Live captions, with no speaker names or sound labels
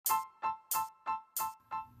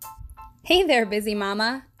Hey there, busy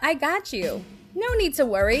mama. I got you. No need to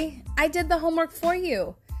worry. I did the homework for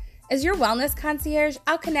you. As your wellness concierge,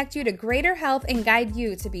 I'll connect you to greater health and guide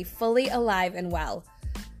you to be fully alive and well.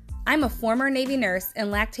 I'm a former Navy nurse and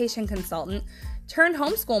lactation consultant turned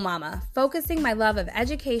homeschool mama, focusing my love of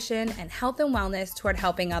education and health and wellness toward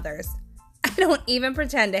helping others. I don't even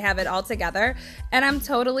pretend to have it all together, and I'm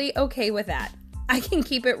totally okay with that. I can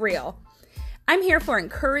keep it real. I'm here for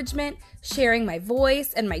encouragement, sharing my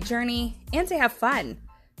voice and my journey, and to have fun.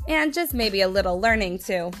 And just maybe a little learning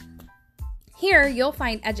too. Here, you'll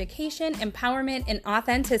find education, empowerment, and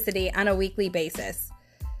authenticity on a weekly basis.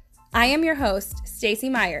 I am your host, Stacey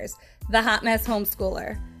Myers, the Hot Mess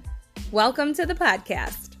Homeschooler. Welcome to the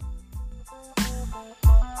podcast.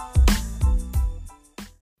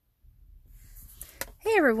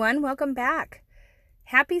 Hey everyone, welcome back.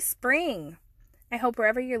 Happy spring. I hope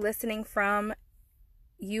wherever you're listening from,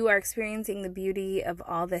 you are experiencing the beauty of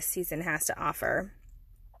all this season has to offer.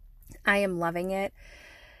 I am loving it.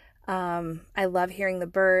 I love hearing the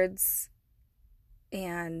birds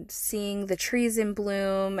and seeing the trees in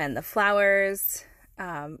bloom and the flowers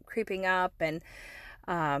creeping up. And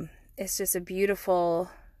it's just a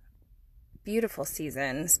beautiful, beautiful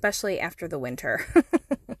season, especially after the winter.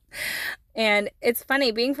 And it's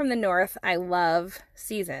funny, being from the north, I love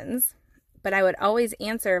seasons. But I would always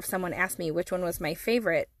answer if someone asked me which one was my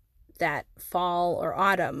favorite, that fall or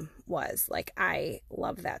autumn was. Like, I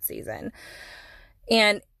love that season.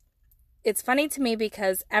 And it's funny to me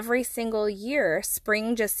because every single year,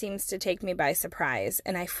 spring just seems to take me by surprise.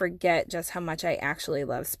 And I forget just how much I actually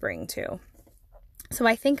love spring too. So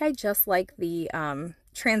I think I just like the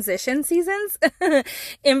transition seasons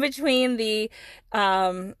in between the,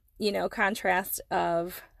 contrast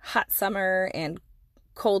of hot summer and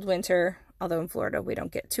cold winter. Although in Florida we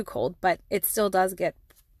don't get too cold, but it still does get,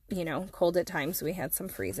 cold at times. We had some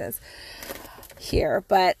freezes here,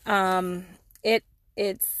 but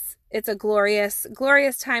it's a glorious,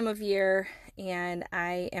 glorious time of year, and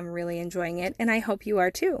I am really enjoying it, and I hope you are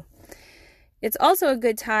too. It's also a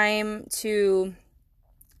good time to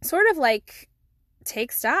sort of like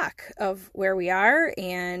take stock of where we are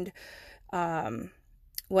and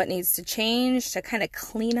what needs to change, to kind of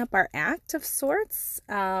clean up our act of sorts.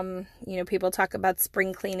 People talk about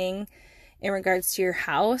spring cleaning in regards to your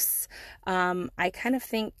house. I kind of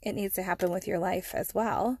think it needs to happen with your life as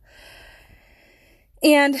well.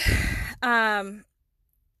 And I'm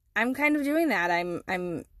kind of doing that.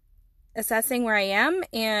 I'm assessing where I am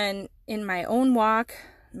and in my own walk,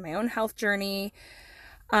 my own health journey,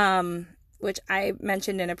 which I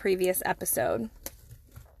mentioned in a previous episode.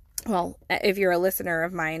 Well, if you're a listener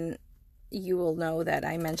of mine, you will know that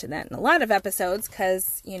I mentioned that in a lot of episodes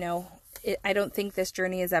because, I don't think this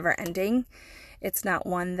journey is ever ending. It's not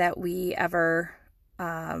one that we ever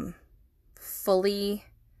fully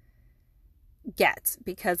get,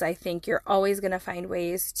 because I think you're always going to find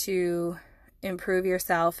ways to improve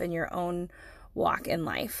yourself in your own walk in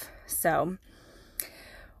life. So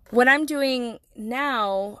what I'm doing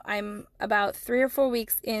now, I'm about 3 or 4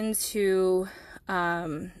 weeks into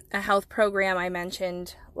a health program I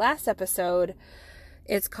mentioned last episode.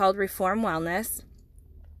 It's called Reform Wellness,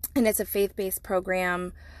 and it's a faith-based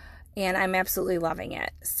program, and I'm absolutely loving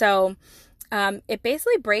it. So it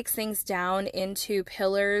basically breaks things down into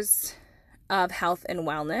pillars of health and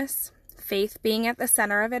wellness, faith being at the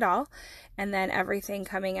center of it all, and then everything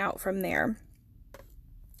coming out from there.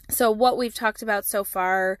 So what we've talked about so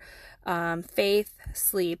far, faith,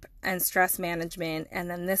 sleep, and stress management. And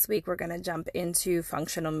then this week we're going to jump into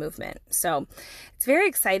functional movement. So it's very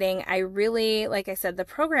exciting. I really, like I said, the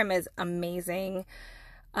program is amazing.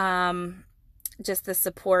 Just the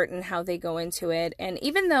support and how they go into it. And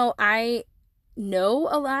even though I know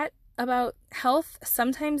a lot about health,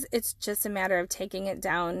 sometimes it's just a matter of taking it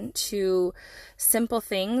down to simple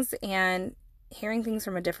things and hearing things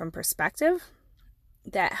from a different perspective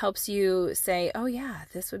that helps you say, oh yeah,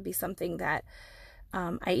 this would be something that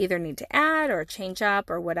I either need to add or change up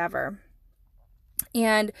or whatever.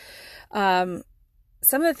 And some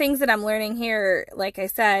of the things that I'm learning here, like I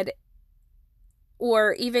said,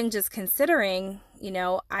 or even just considering,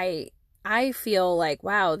 I feel like,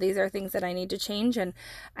 wow, these are things that I need to change, and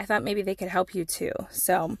I thought maybe they could help you too.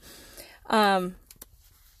 So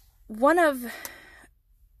one of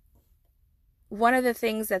the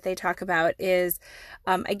things that they talk about is,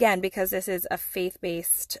 again, because this is a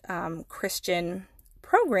faith-based Christian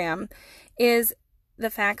program, is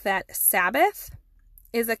the fact that Sabbath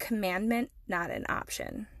is a commandment, not an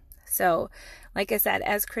option. So, like I said,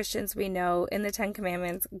 as Christians, we know in the 10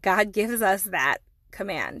 Commandments, God gives us that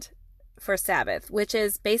command for Sabbath, which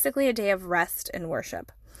is basically a day of rest and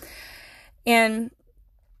worship. And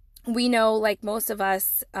we know, like most of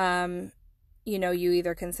us, you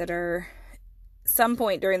either consider some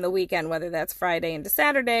point during the weekend, whether that's Friday into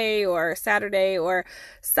Saturday or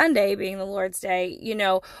Sunday being the Lord's Day,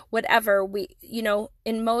 whatever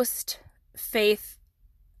in most faith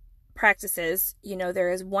practices,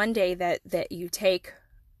 there is one day that you take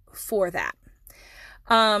for that,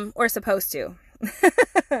 or supposed to.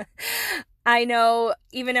 I know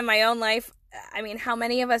even in my own life, how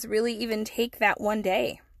many of us really even take that one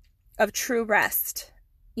day of true rest?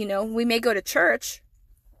 We may go to church,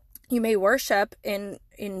 you may worship in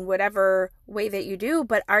whatever way that you do,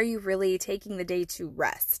 but are you really taking the day to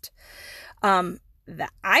rest? I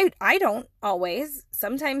don't always.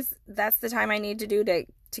 Sometimes that's the time I need to do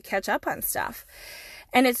to catch up on stuff.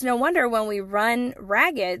 And it's no wonder when we run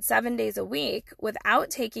ragged 7 days a week without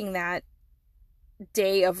taking that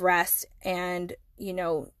day of rest and,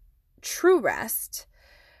 true rest,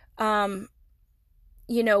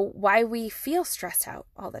 why we feel stressed out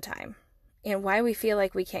all the time and why we feel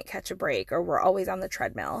like we can't catch a break or we're always on the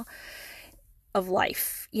treadmill of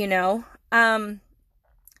life,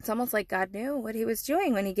 It's almost like God knew what he was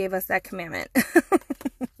doing when he gave us that commandment.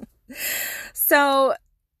 So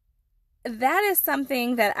that is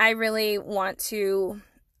something that I really want to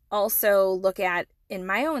also look at in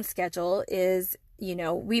my own schedule is,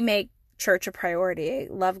 we make church a priority. I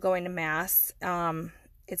love going to Mass.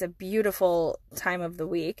 It's a beautiful time of the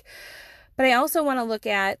week. But I also want to look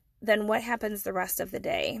at then what happens the rest of the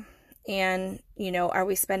day. And, are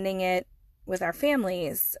we spending it with our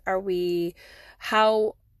families?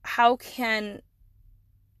 How can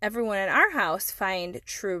everyone in our house find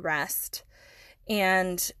true rest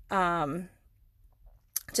and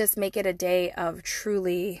just make it a day of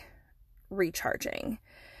truly recharging?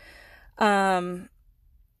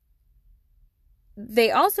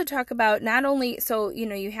 They also talk about not only, so,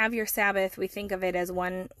 you have your Sabbath, we think of it as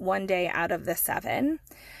one day out of the 7.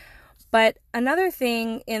 But another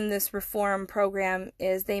thing in this reform program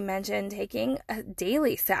is they mention taking a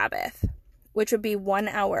daily Sabbath, which would be 1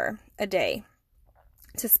 hour a day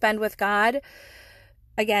to spend with God,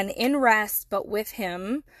 again, in rest, but with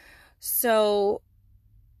him. So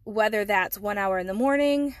whether that's 1 hour in the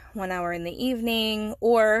morning, 1 hour in the evening,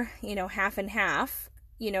 or, half and half,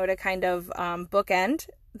 to kind of bookend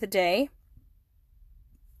the day.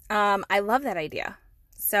 I love that idea.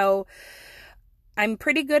 So I'm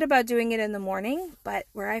pretty good about doing it in the morning, but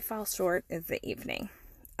where I fall short is the evening.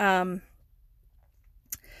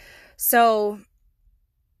 So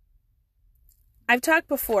I've talked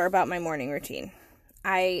before about my morning routine.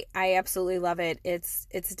 I absolutely love it.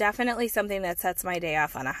 It's definitely something that sets my day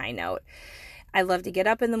off on a high note. I love to get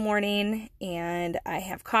up in the morning and I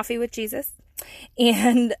have coffee with Jesus.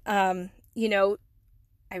 And, I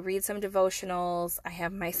read some devotionals. I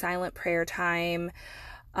have my silent prayer time.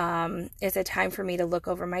 It's a time for me to look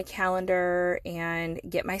over my calendar and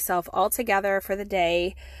get myself all together for the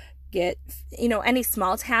day. Get, any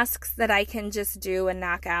small tasks that I can just do and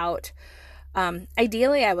knock out.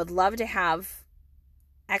 Ideally, I would love to have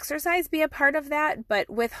exercise be a part of that, but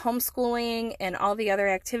with homeschooling and all the other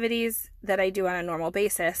activities that I do on a normal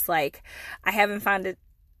basis, like I haven't found a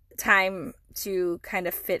time to kind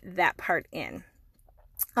of fit that part in.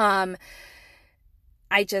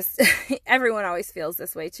 Everyone always feels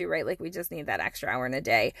this way too, right? Like we just need that extra hour in a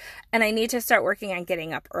day. And I need to start working on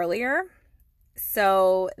getting up earlier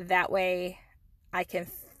so that way I can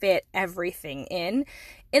fit everything in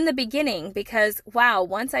the beginning, because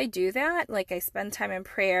once I do that, like I spend time in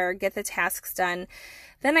prayer, get the tasks done,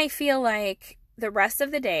 then I feel like the rest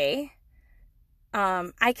of the day,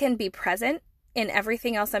 I can be present in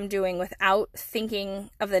everything else I'm doing without thinking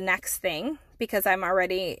of the next thing because I'm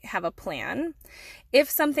already have a plan. If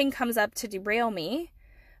something comes up to derail me,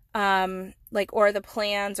 or the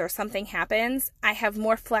plans or something happens, I have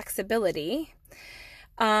more flexibility.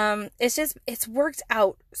 It's worked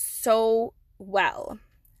out so well.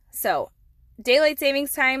 So daylight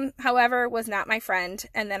savings time, however, was not my friend.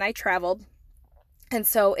 And then I traveled. And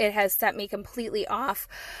so it has set me completely off.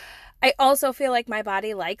 I also feel like my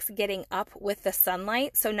body likes getting up with the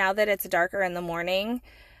sunlight. So now that it's darker in the morning,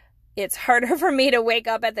 it's harder for me to wake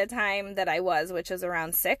up at the time that I was, which is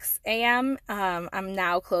around 6 a.m. I'm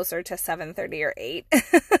now closer to 7:30 or 8,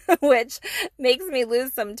 which makes me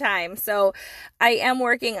lose some time. So I am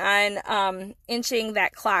working on inching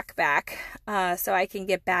that clock back so I can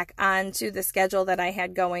get back onto the schedule that I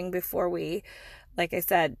had going before we, like I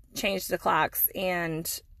said, changed the clocks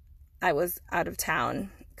and I was out of town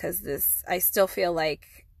because I still feel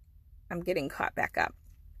like I'm getting caught back up.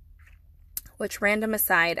 Which, random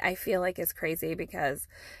aside, I feel like is crazy because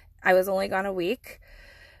I was only gone a week.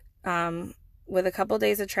 with a couple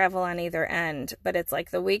days of travel on either end, but it's like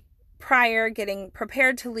the week prior getting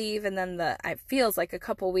prepared to leave, and then it feels like a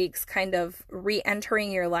couple weeks kind of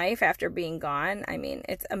re-entering your life after being gone. I mean,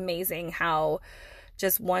 it's amazing how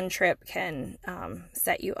just one trip can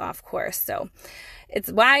set you off course. So it's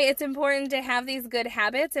why it's important to have these good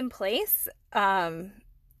habits in place,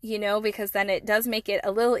 because then it does make it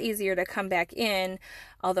a little easier to come back in.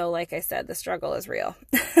 Although, like I said, the struggle is real.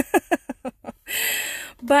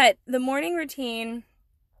 But the morning routine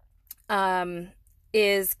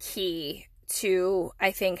is key to,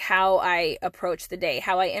 I think, how I approach the day,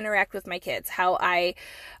 how I interact with my kids, how I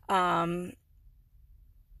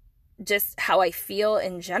just how I feel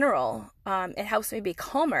in general. It helps me be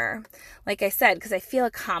calmer, like I said, because I feel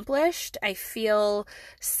accomplished. I feel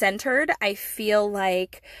centered. I feel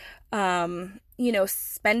like,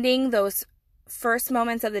 spending those first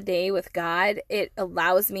moments of the day with God, it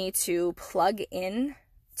allows me to plug in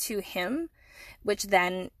to Him, which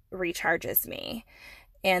then recharges me.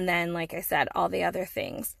 And then, like I said, all the other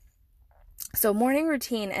things. So morning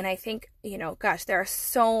routine, and I think, there are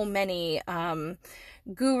so many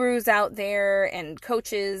gurus out there and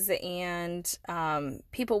coaches and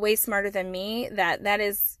people way smarter than me that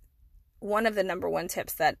is one of the number one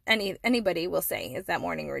tips that anybody will say is that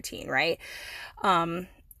morning routine, right?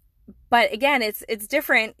 But again, it's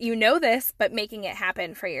different, this, but making it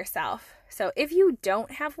happen for yourself. So if you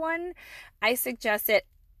don't have one, I suggest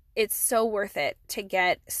it's so worth it to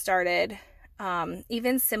get started,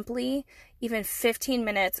 even 15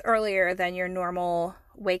 minutes earlier than your normal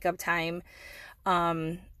wake up time.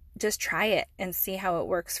 Just try it and see how it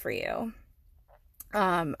works for you.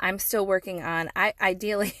 I'm still working on,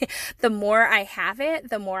 ideally, the more I have it,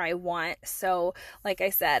 the more I want. So like I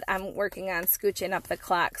said, I'm working on scooching up the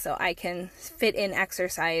clock so I can fit in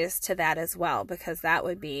exercise to that as well, because that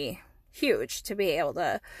would be huge to be able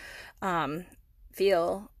to,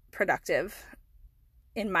 feel productive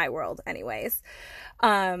in my world anyways.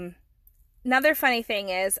 Another funny thing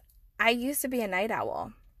is I used to be a night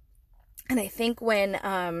owl. And I think when,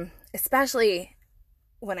 especially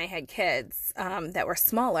when I had kids that were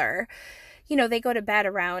smaller, they go to bed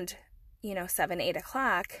around, 7, 8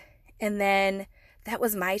 o'clock. And then that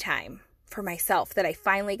was my time for myself that I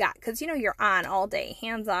finally got. Because, you're on all day,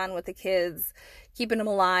 hands on with the kids, keeping them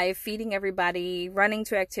alive, feeding everybody, running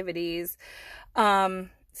to activities.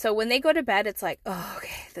 So when they go to bed, it's like, oh,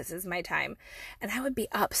 okay, this is my time. And I would be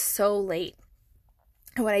up so late.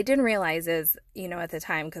 And what I didn't realize is, at the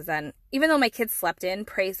time, because then, even though my kids slept in,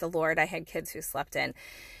 praise the Lord, I had kids who slept in,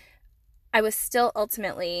 I was still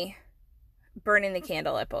ultimately burning the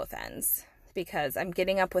candle at both ends, because I'm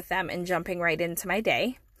getting up with them and jumping right into my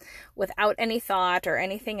day without any thought or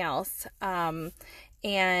anything else,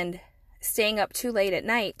 and staying up too late at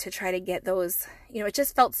night to try to get those, it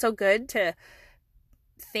just felt so good to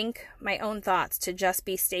think my own thoughts, to just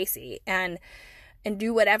be Stacy and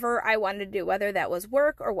do whatever I wanted to do, whether that was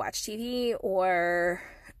work or watch TV or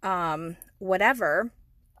whatever.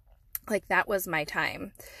 Like, that was my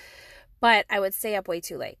time. But I would stay up way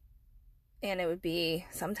too late. And it would be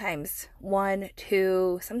sometimes 1,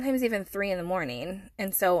 2, sometimes even 3 in the morning.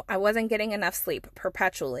 And so I wasn't getting enough sleep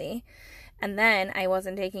perpetually. And then I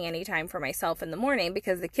wasn't taking any time for myself in the morning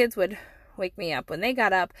because the kids would wake me up when they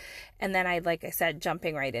got up, and then like I said,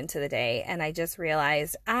 jumping right into the day. And I just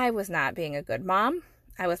realized I was not being a good mom.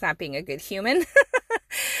 I was not being a good human.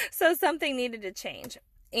 So something needed to change.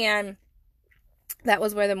 And that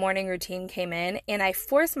was where the morning routine came in. And I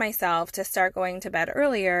forced myself to start going to bed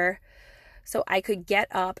earlier so I could get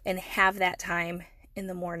up and have that time in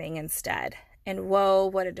the morning instead. And whoa,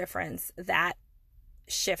 what a difference that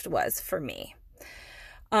shift was for me.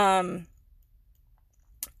 And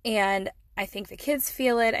I think the kids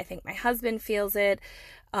feel it. I think my husband feels it.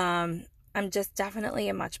 I'm just definitely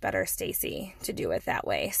a much better Stacy to do it that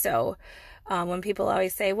way. So when people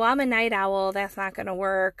always say, well, I'm a night owl, that's not going to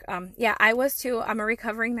work. Yeah, I was too. I'm a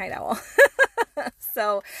recovering night owl.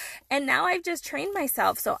 So, and now I've just trained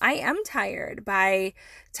myself. So I am tired by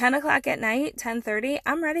 10 o'clock at night, 10:30,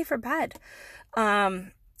 I'm ready for bed.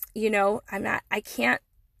 I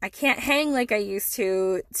can't hang like I used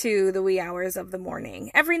to the wee hours of the morning.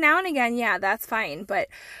 Every now and again, yeah, that's fine. But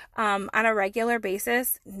on a regular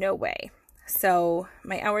basis, no way. So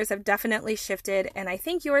my hours have definitely shifted, and I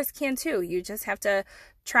think yours can too. You just have to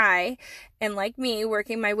try. And like me,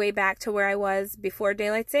 working my way back to where I was before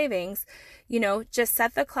daylight savings, just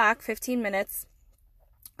set the clock 15 minutes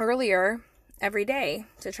earlier every day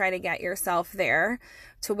to try to get yourself there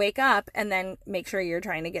to wake up, and then make sure you're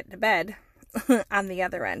trying to get to bed on the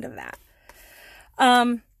other end of that.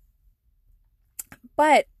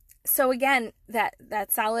 But so again,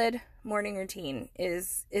 that solid morning routine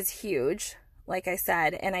is huge, like I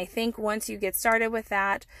said. And I think once you get started with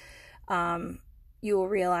that, you will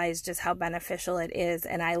realize just how beneficial it is.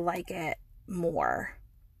 And I like it more,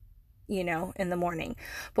 in the morning.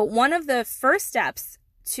 But one of the first steps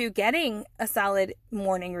to getting a solid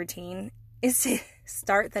morning routine is to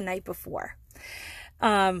start the night before,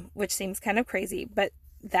 which seems kind of crazy, but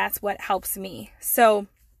that's what helps me. So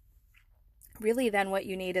really then what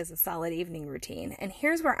you need is a solid evening routine. And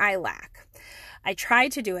here's where I lack. I try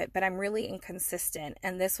to do it, but I'm really inconsistent.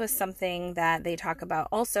 And this was something that they talk about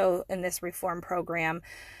also in this reform program.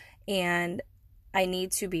 And I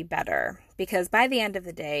need to be better because by the end of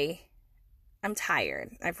the day, I'm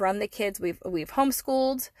tired. I've run the kids. We've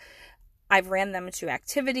homeschooled. I've ran them to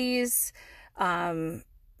activities,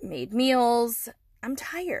 made meals. I'm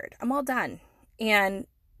tired. I'm all done. And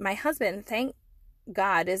my husband, thank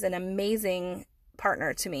God, is an amazing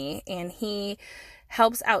partner to me, and he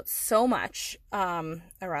helps out so much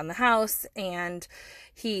around the house, and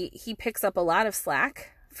he picks up a lot of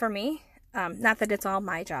slack for me. Not that it's all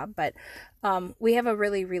my job, but we have a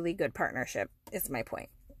really, really good partnership is my point.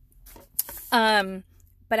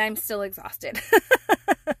 But I'm still exhausted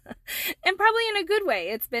and probably in a good way.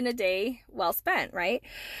 It's been a day well spent, right?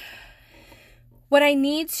 What I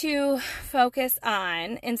need to focus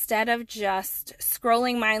on, instead of just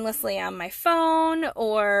scrolling mindlessly on my phone,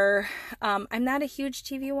 or I'm not a huge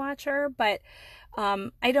TV watcher, but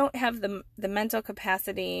I don't have the mental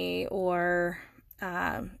capacity or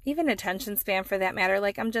even attention span for that matter.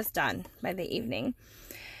 Like, I'm just done by the evening.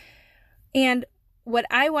 And what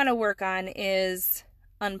I want to work on is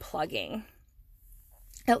unplugging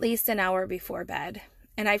at least an hour before bed.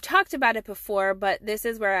 And I've talked about it before, but this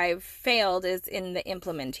is where I've failed, is in the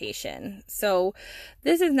implementation. So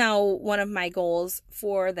this is now one of my goals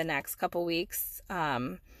for the next couple weeks,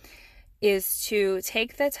 is to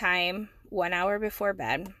take the time 1 hour before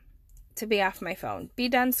bed to be off my phone, be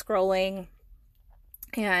done scrolling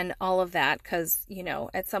and all of that. Because,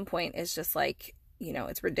 at some point it's just like,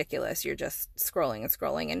 it's ridiculous. You're just scrolling and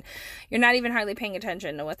scrolling and you're not even hardly paying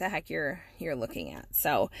attention to what the heck you're looking at.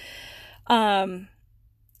 So,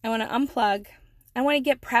 I want to unplug. I want to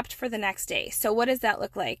get prepped for the next day. So what does that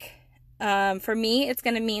look like? For me, it's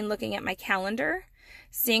going to mean looking at my calendar,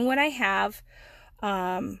 seeing what I have.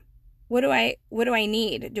 What do I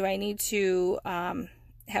need? Do I need to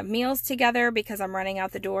have meals together because I'm running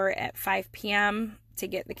out the door at 5 p.m. to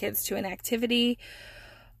get the kids to an activity?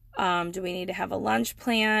 Do we need to have a lunch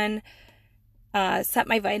plan? Set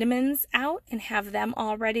my vitamins out and have them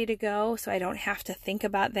all ready to go so I don't have to think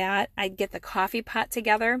about that. I'd get the coffee pot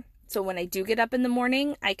together so when I do get up in the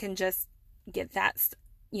morning, I can just get that,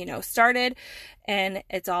 started and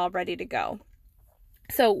it's all ready to go.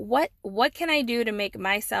 So what can I do to make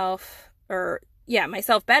myself better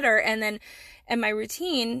and my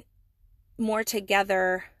routine more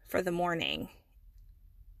together for the morning?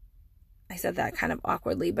 I said that kind of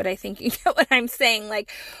awkwardly, but I think you get what I'm saying. Like,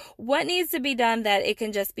 what needs to be done that it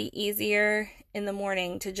can just be easier in the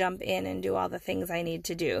morning to jump in and do all the things I need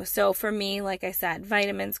to do. So for me, like I said,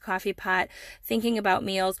 vitamins, coffee pot, thinking about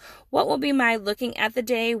meals. What will be my looking at the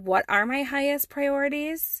day? What are my highest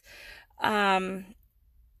priorities? So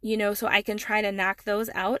I can try to knock those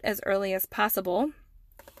out as early as possible.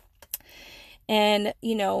 And,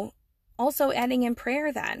 also adding in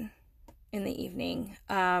prayer then in the evening.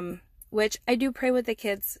 Which I do pray with the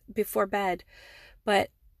kids before bed, but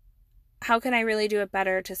how can I really do it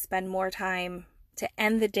better to spend more time to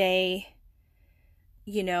end the day,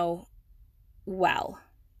 well?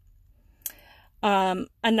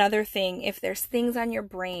 Another thing, if there's things on your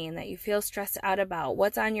brain that you feel stressed out about,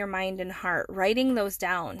 what's on your mind and heart, writing those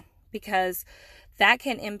down, because that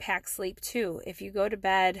can impact sleep too. If you go to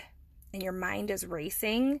bed and your mind is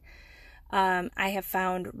racing, I have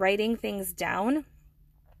found writing things down,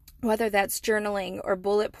 whether that's journaling or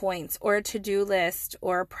bullet points or a to-do list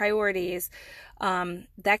or priorities,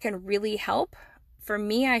 that can really help. For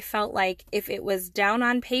me, I felt like if it was down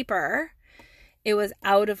on paper, it was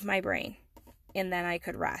out of my brain and then I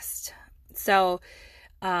could rest. So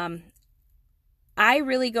I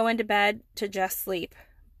really go into bed to just sleep.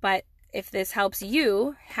 But if this helps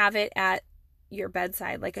you, have it at your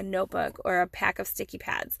bedside, like a notebook or a pack of sticky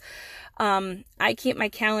pads. I keep my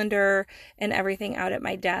calendar and everything out at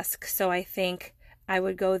my desk, so I think I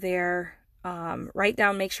would go there, write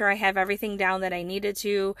down, make sure I have everything down that I needed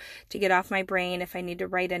to get off my brain. If I need to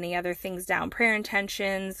write any other things down, prayer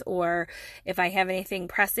intentions, or if I have anything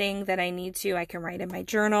pressing that I need to, I can write in my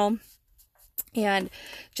journal and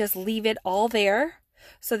just leave it all there.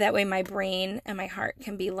 So that way my brain and my heart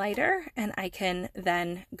can be lighter and I can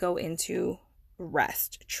then go into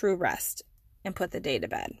rest, true rest, and put the day to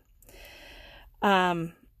bed.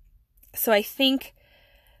 So I think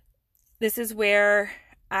this is where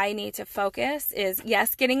I need to focus is,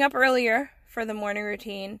 yes, getting up earlier for the morning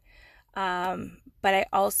routine. But I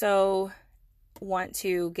also want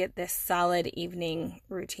to get this solid evening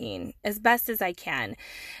routine as best as I can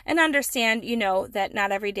and understand, that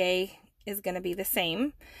not every day is going to be the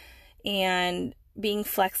same, and being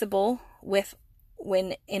flexible with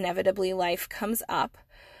when inevitably life comes up,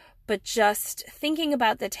 but just thinking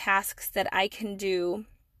about the tasks that I can do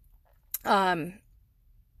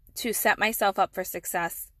to set myself up for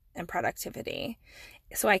success and productivity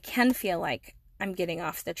so I can feel like I'm getting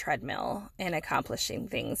off the treadmill and accomplishing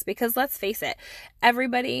things. Because let's face it,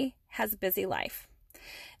 everybody has a busy life.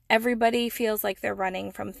 Everybody feels like they're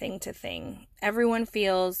running from thing to thing. Everyone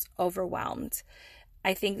feels overwhelmed.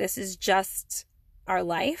 I think this is just our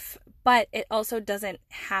life, but it also doesn't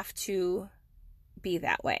have to be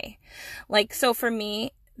that way. So for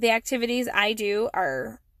me, the activities I do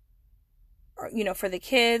are for the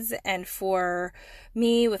kids and for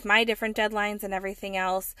me with my different deadlines and everything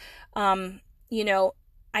else.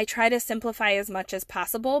 I try to simplify as much as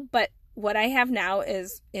possible, but what I have now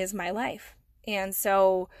is my life. And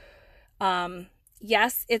so,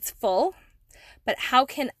 yes, it's full, but how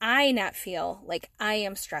can I not feel like I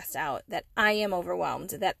am stressed out, that I am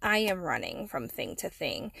overwhelmed, that I am running from thing to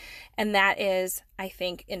thing? And that is, I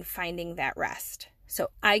think, in finding that rest. So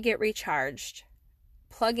I get recharged,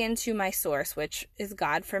 plug into my source, which is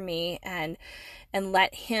God for me, and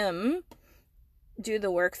let Him do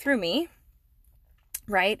the work through me,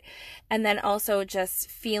 right? And then also just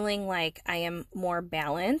feeling like I am more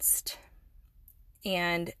balanced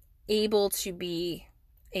and able to be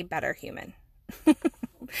a better human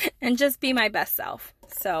and just be my best self.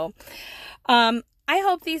 So I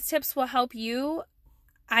hope these tips will help you.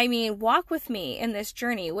 Walk with me in this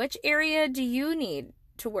journey. Which area do you need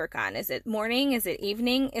to work on? Is it morning? Is it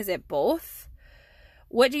evening? Is it both?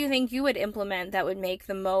 What do you think you would implement that would make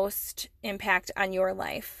the most impact on your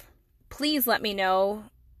life? Please let me know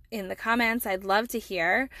in the comments. I'd love to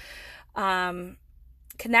hear.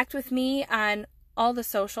 Connect with me on all the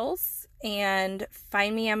socials and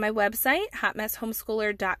find me on my website,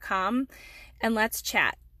 hotmesshomeschooler.com, and let's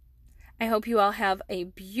chat. I hope you all have a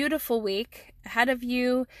beautiful week ahead of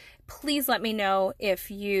you. Please let me know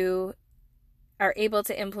if you are able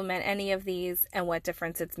to implement any of these and what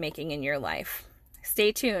difference it's making in your life.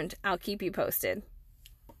 Stay tuned. I'll keep you posted.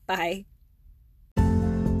 Bye.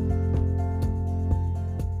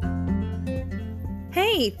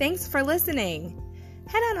 Hey, thanks for listening.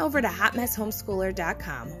 Head on over to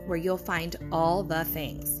hotmesshomeschooler.com where you'll find all the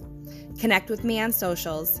things. Connect with me on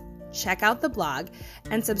socials, check out the blog,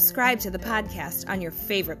 and subscribe to the podcast on your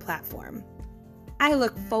favorite platform. I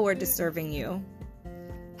look forward to serving you.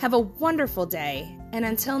 Have a wonderful day, and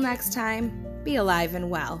until next time, be alive and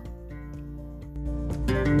well.